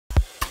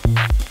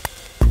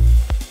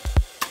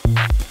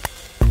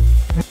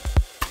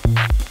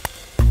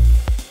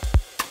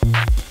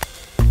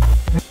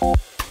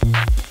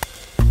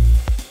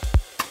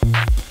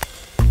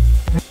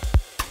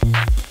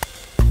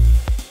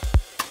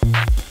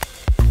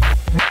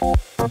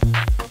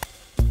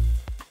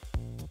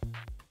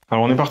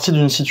Alors on est parti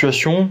d'une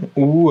situation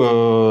où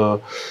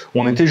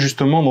on était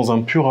justement dans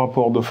un pur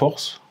rapport de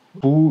force,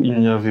 où il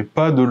n'y avait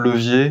pas de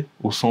levier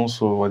au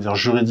sens, on va dire,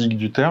 juridique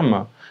du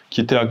terme, qui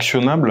était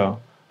actionnable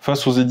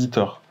face aux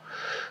éditeurs.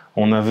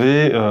 On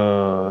avait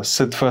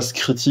cette phase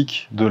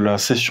critique de la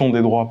cession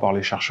des droits par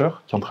les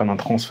chercheurs, qui entraîne un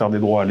transfert des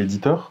droits à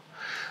l'éditeur.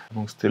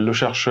 Donc c'était le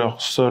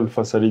chercheur seul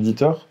face à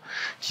l'éditeur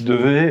qui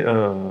devait,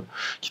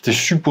 qui était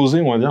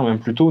supposé, on va dire même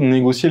plutôt,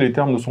 négocier les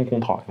termes de son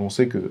contrat. Et on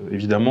sait que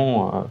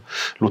évidemment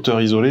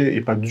l'auteur isolé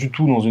est pas du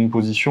tout dans une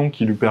position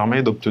qui lui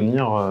permet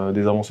d'obtenir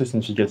des avancées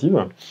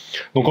significatives.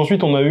 Donc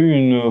ensuite on a eu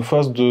une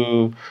phase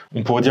de,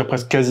 on pourrait dire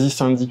presque quasi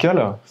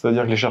syndicale,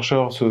 c'est-à-dire que les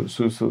chercheurs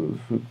se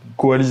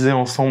coalisaient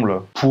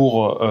ensemble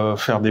pour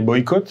faire des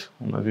boycotts.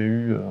 On avait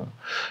eu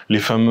les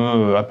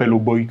fameux appels au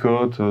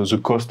boycott,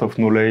 The Cost of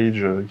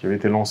Knowledge, qui avait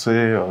été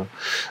lancé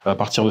à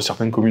partir de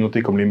certaines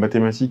communautés comme les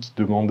mathématiques qui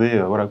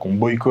demandaient voilà, qu'on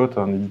boycotte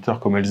un éditeur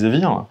comme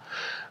Elsevier.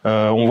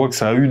 On voit que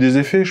ça a eu des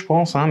effets, je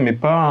pense, hein, mais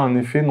pas un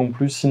effet non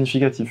plus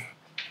significatif.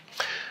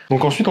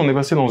 Donc ensuite, on est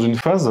passé dans une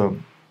phase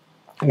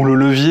où le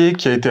levier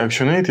qui a été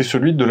actionné était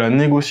celui de la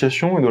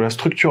négociation et de la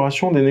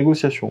structuration des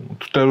négociations. Donc,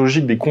 toute la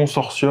logique des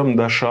consortiums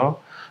d'achat,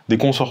 des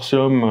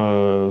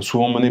consortiums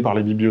souvent menés par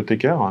les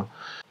bibliothécaires,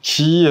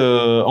 qui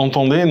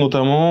entendait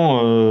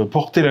notamment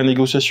porter la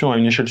négociation à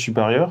une échelle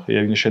supérieure et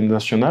à une échelle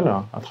nationale,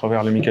 à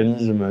travers les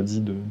mécanismes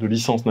dits de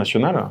licence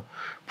nationale,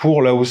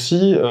 pour là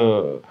aussi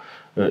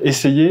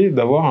essayer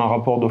d'avoir un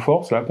rapport de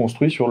force là,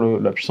 construit sur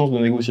la puissance de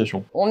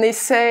négociation. On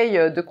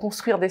essaye de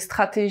construire des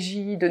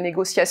stratégies de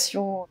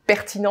négociation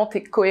pertinentes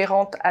et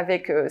cohérentes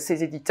avec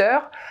ces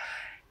éditeurs.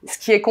 Ce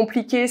qui est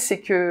compliqué, c'est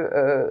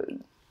que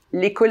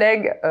les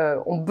collègues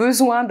ont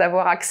besoin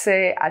d'avoir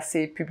accès à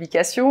ces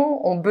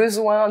publications, ont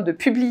besoin de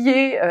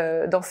publier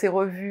dans ces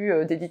revues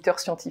d'éditeurs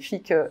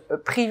scientifiques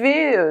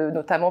privés,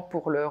 notamment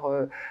pour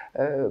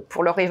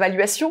leur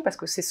évaluation, parce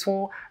que ce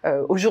sont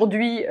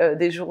aujourd'hui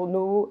des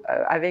journaux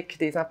avec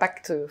des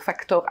impacts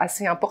facteurs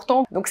assez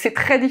importants. Donc c'est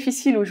très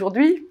difficile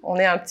aujourd'hui, on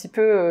est un petit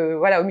peu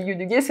voilà, au milieu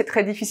du gué, c'est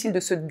très difficile de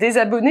se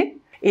désabonner.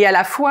 Et à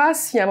la fois,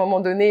 si à un moment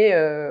donné,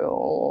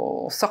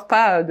 on sort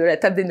pas de la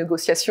table des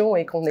négociations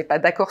et qu'on n'est pas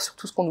d'accord sur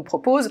tout ce qu'on nous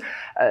propose,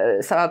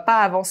 ça va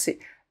pas avancer.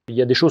 Il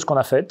y a des choses qu'on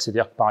a faites,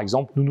 c'est-à-dire que par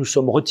exemple, nous nous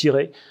sommes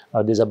retirés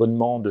des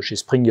abonnements de chez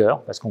Springer,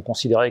 parce qu'on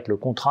considérait que le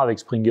contrat avec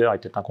Springer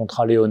était un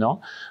contrat léonin,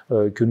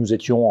 que nous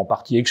étions en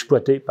partie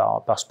exploités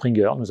par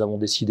Springer. Nous avons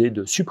décidé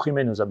de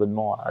supprimer nos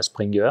abonnements à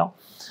Springer.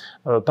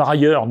 Par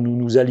ailleurs, nous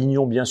nous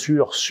alignons bien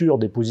sûr sur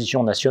des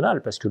positions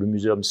nationales, parce que le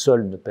muséum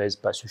seul ne pèse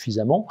pas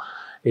suffisamment,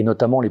 et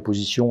notamment les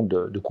positions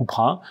de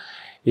Couperin.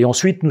 Et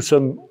ensuite, nous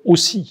sommes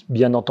aussi,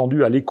 bien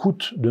entendu, à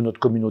l'écoute de notre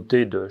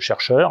communauté de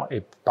chercheurs.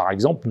 Et par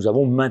exemple, nous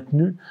avons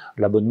maintenu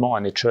l'abonnement à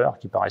Nature,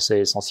 qui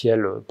paraissait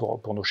essentiel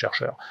pour nos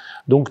chercheurs.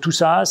 Donc tout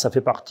ça, ça fait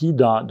partie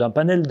d'un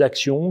panel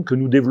d'actions que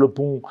nous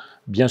développons,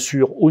 bien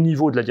sûr, au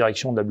niveau de la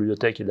direction de la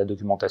bibliothèque et de la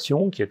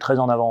documentation, qui est très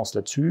en avance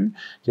là-dessus,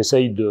 qui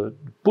essaye de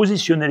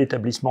positionner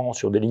l'établissement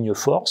sur des lignes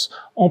forces,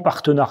 en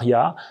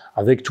partenariat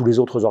avec tous les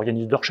autres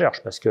organismes de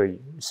recherche, parce que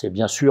c'est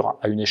bien sûr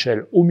à une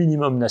échelle au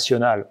minimum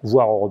nationale,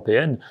 voire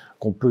européenne,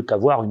 qu'on peut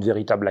avoir une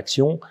véritable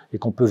action et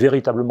qu'on peut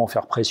véritablement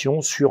faire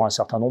pression sur un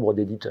certain nombre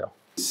d'éditeurs.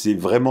 C'est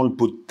vraiment le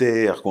pot de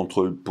terre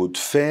contre le pot de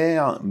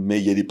fer, mais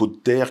il y a des pots de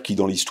terre qui,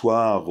 dans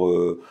l'histoire,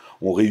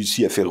 ont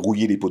réussi à faire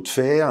rouiller les pots de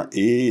fer,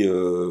 et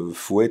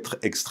faut être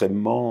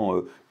extrêmement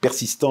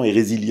persistant et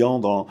résilient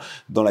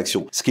dans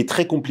l'action. Ce qui est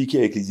très compliqué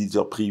avec les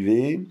éditeurs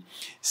privés,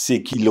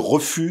 c'est qu'ils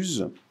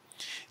refusent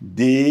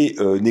des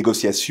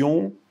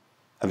négociations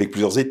avec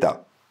plusieurs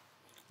États.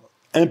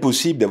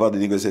 Impossible d'avoir des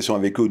négociations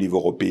avec eux au niveau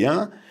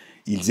européen.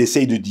 Ils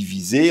essayent de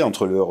diviser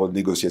entre leurs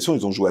négociations,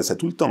 ils ont joué à ça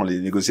tout le temps, les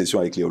négociations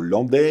avec les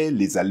Hollandais,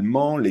 les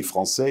Allemands, les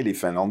Français, les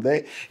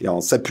Finlandais, et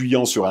en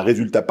s'appuyant sur un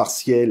résultat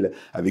partiel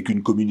avec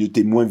une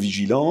communauté moins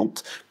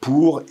vigilante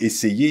pour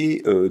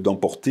essayer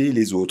d'emporter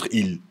les autres.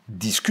 Ils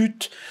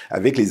discutent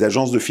avec les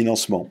agences de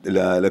financement.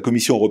 La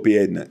Commission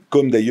européenne,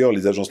 comme d'ailleurs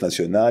les agences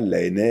nationales,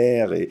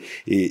 l'ANR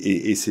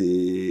et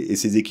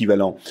ses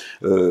équivalents,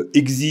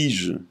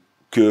 exigent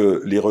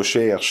que les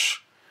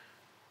recherches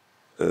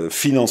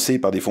financées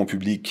par des fonds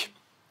publics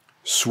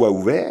soient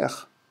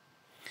ouvertes,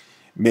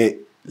 mais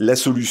la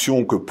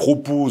solution que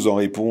proposent en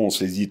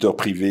réponse les éditeurs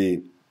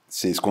privés,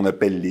 c'est ce qu'on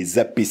appelle les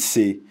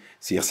APC,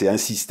 c'est-à-dire c'est un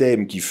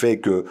système qui fait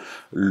que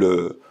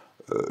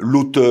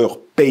l'auteur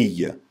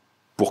paye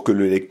pour que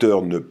le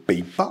lecteur ne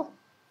paye pas.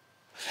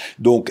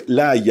 Donc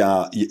là, il y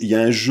a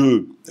un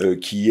jeu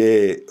qui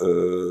est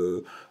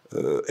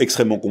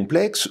extrêmement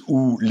complexe,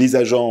 où les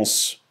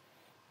agences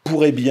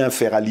pourrait bien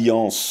faire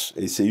alliance,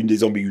 et c'est une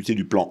des ambiguïtés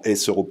du plan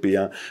S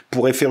européen,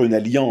 pourrait faire une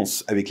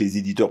alliance avec les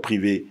éditeurs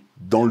privés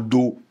dans le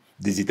dos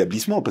des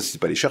établissements, parce que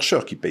c'est pas les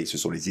chercheurs qui payent, ce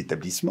sont les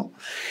établissements,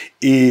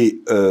 et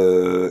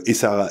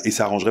ça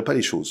arrangerait pas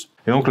les choses.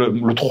 Et donc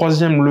le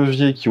troisième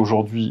levier qui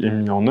aujourd'hui est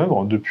mis en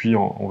œuvre, depuis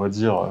on va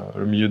dire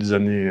le milieu des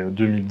années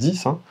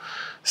 2010, hein,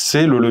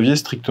 c'est le levier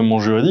strictement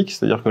juridique,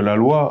 c'est-à-dire que la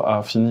loi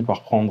a fini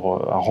par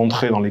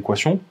rentrer dans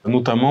l'équation,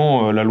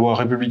 notamment la loi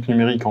République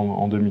numérique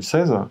en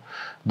 2016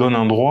 donne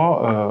un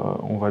droit,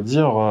 on va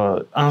dire,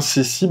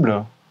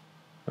 incessible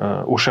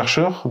aux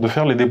chercheurs de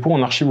faire les dépôts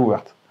en archives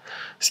ouvertes.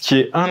 Ce qui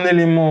est un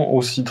élément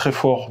aussi très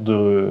fort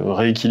de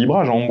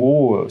rééquilibrage. En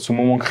gros, ce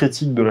moment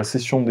critique de la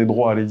cession des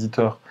droits à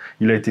l'éditeur,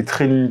 il a été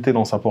très limité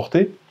dans sa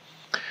portée.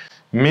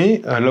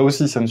 Mais là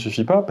aussi, ça ne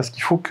suffit pas, parce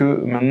qu'il faut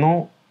que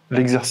maintenant,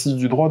 l'exercice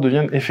du droit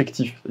devienne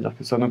effectif. C'est-à-dire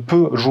que ça ne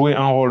peut jouer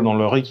un rôle dans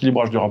le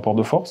rééquilibrage du rapport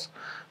de force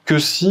que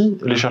si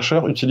les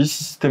chercheurs utilisent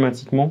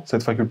systématiquement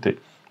cette faculté.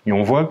 Et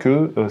on voit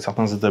que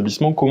certains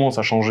établissements commencent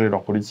à changer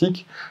leur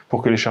politique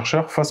pour que les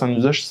chercheurs fassent un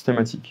usage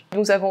systématique.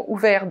 Nous avons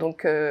ouvert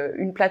donc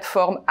une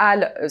plateforme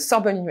HAL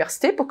Sorbonne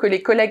Université pour que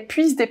les collègues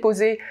puissent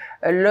déposer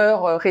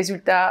leurs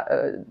résultats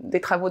des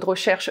travaux de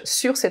recherche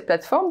sur cette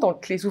plateforme,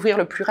 donc les ouvrir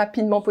le plus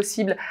rapidement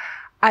possible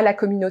à la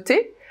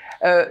communauté.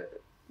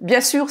 Bien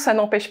sûr, ça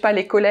n'empêche pas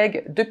les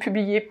collègues de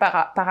publier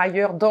par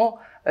ailleurs dans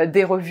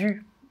des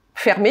revues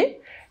fermées,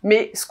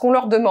 mais ce qu'on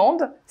leur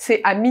demande,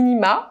 c'est à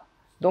minima,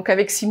 donc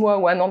avec 6 mois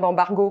ou 1 an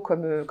d'embargo,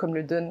 comme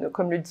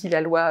le dit la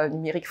loi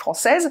numérique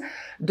française,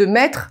 de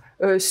mettre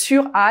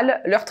sur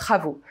HAL leurs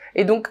travaux.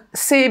 Et donc,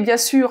 c'est bien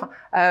sûr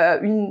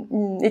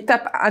une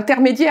étape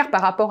intermédiaire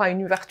par rapport à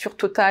une ouverture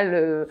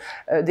totale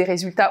des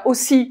résultats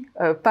aussi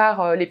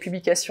par les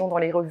publications dans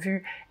les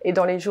revues et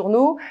dans les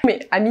journaux. Mais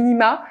à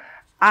minima,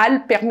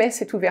 HAL permet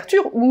cette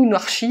ouverture, ou une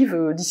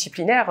archive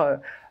disciplinaire.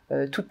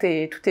 Tout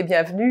est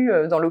bienvenu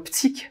dans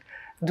l'optique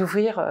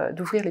d'ouvrir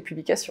les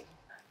publications.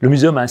 Le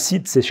muséum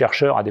incite ses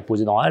chercheurs à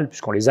déposer dans HAL,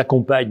 puisqu'on les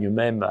accompagne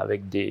même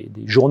avec des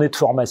journées de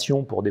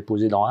formation pour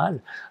déposer dans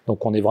HAL.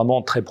 Donc on est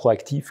vraiment très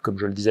proactif, comme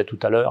je le disais tout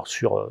à l'heure,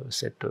 sur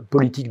cette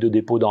politique de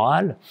dépôt dans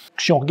HAL.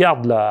 Si on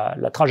regarde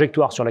la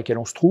trajectoire sur laquelle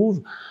on se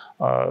trouve,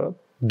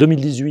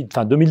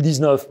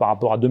 2019 par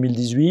rapport à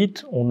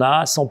 2018, on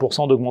a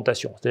 100%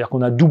 d'augmentation. C'est-à-dire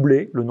qu'on a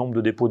doublé le nombre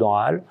de dépôts dans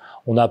HAL.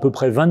 On a à peu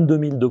près 22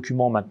 000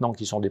 documents maintenant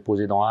qui sont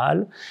déposés dans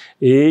HAL.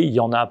 Et il y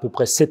en a à peu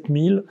près 7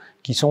 000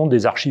 qui sont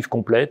des archives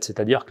complètes,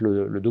 c'est-à-dire que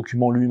le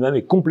document lui-même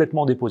est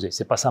complètement déposé.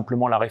 C'est pas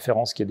simplement la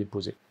référence qui est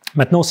déposée.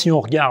 Maintenant, si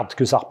on regarde ce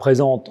que ça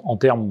représente en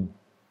termes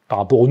par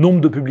rapport au nombre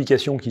de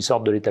publications qui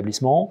sortent de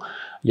l'établissement,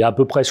 il y a à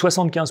peu près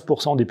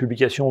 75% des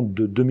publications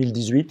de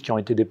 2018 qui ont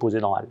été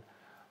déposées dans HAL.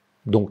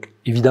 Donc,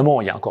 évidemment,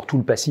 il y a encore tout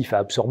le passif à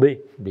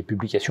absorber des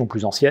publications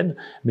plus anciennes,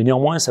 mais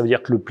néanmoins, ça veut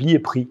dire que le pli est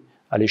pris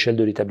à l'échelle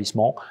de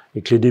l'établissement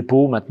et que les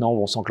dépôts, maintenant,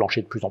 vont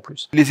s'enclencher de plus en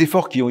plus. Les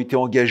efforts qui ont été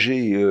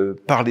engagés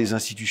par les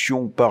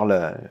institutions, par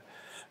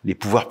les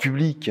pouvoirs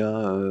publics,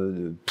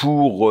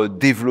 pour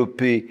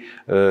développer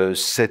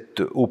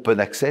cette open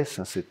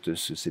access,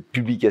 cette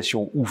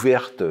publication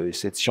ouverte et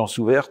cette science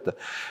ouverte,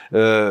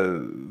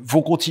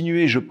 vont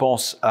continuer, je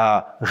pense,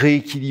 à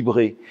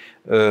rééquilibrer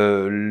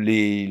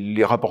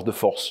les rapports de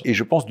force. Et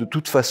je pense de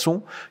toute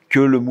façon que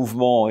le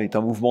mouvement est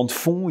un mouvement de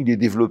fond, il est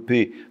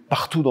développé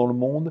partout dans le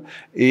monde,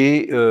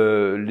 et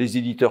les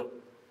éditeurs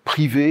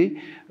privés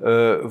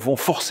vont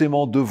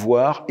forcément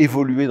devoir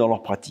évoluer dans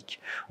leur pratique.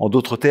 En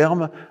d'autres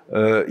termes,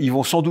 ils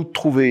vont sans doute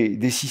trouver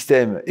des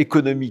systèmes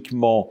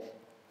économiquement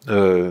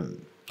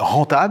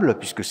rentables,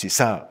 puisque c'est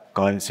ça,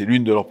 quand même, c'est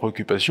l'une de leurs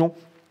préoccupations,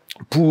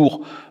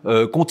 pour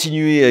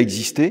continuer à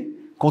exister,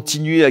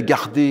 continuer à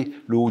garder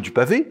le haut du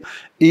pavé,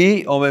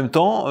 et en même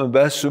temps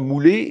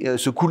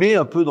se couler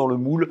un peu dans le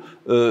moule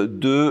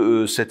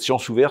de cette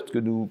science ouverte que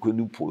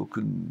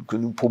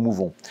nous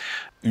promouvons.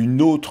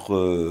 Une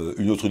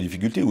autre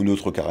difficulté ou une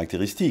autre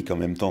caractéristique, en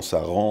même temps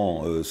ça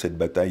rend cette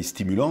bataille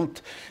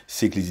stimulante,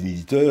 c'est que les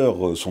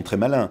éditeurs sont très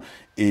malins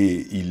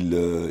et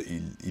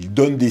ils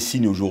donnent des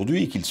signes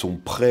aujourd'hui qu'ils sont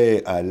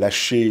prêts à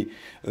lâcher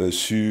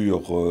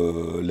sur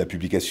la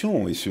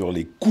publication et sur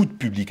les coûts de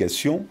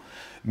publication.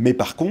 Mais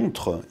par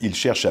contre, ils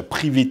cherchent à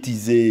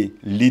privatiser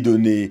les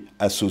données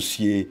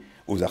associées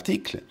aux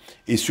articles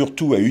et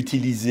surtout à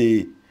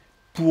utiliser,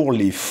 pour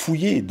les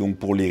fouiller, donc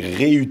pour les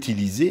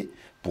réutiliser,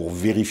 pour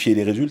vérifier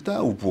les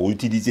résultats ou pour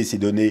utiliser ces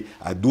données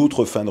à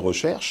d'autres fins de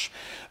recherche,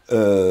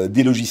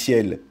 des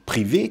logiciels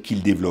privés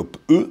qu'ils développent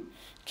eux,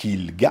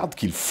 qu'ils gardent,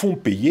 qu'ils font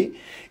payer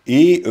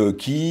et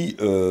qui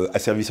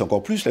asservissent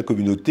encore plus la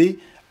communauté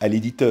à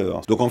l'éditeur.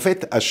 Donc en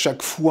fait, à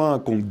chaque fois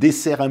qu'on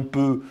dessert un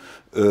peu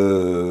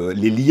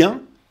les liens,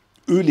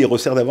 eux les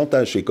resserrent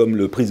davantage. C'est comme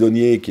le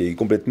prisonnier qui est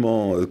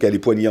complètement, qui a les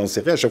poignets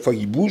enserrés, à chaque fois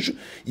qu'il bouge,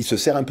 il se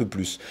serre un peu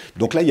plus.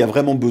 Donc là, il y a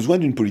vraiment besoin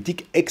d'une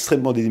politique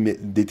extrêmement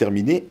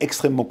déterminée,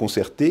 extrêmement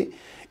concertée,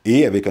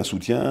 et avec un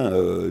soutien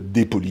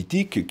des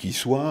politiques qui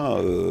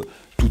soit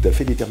tout à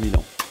fait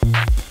déterminant.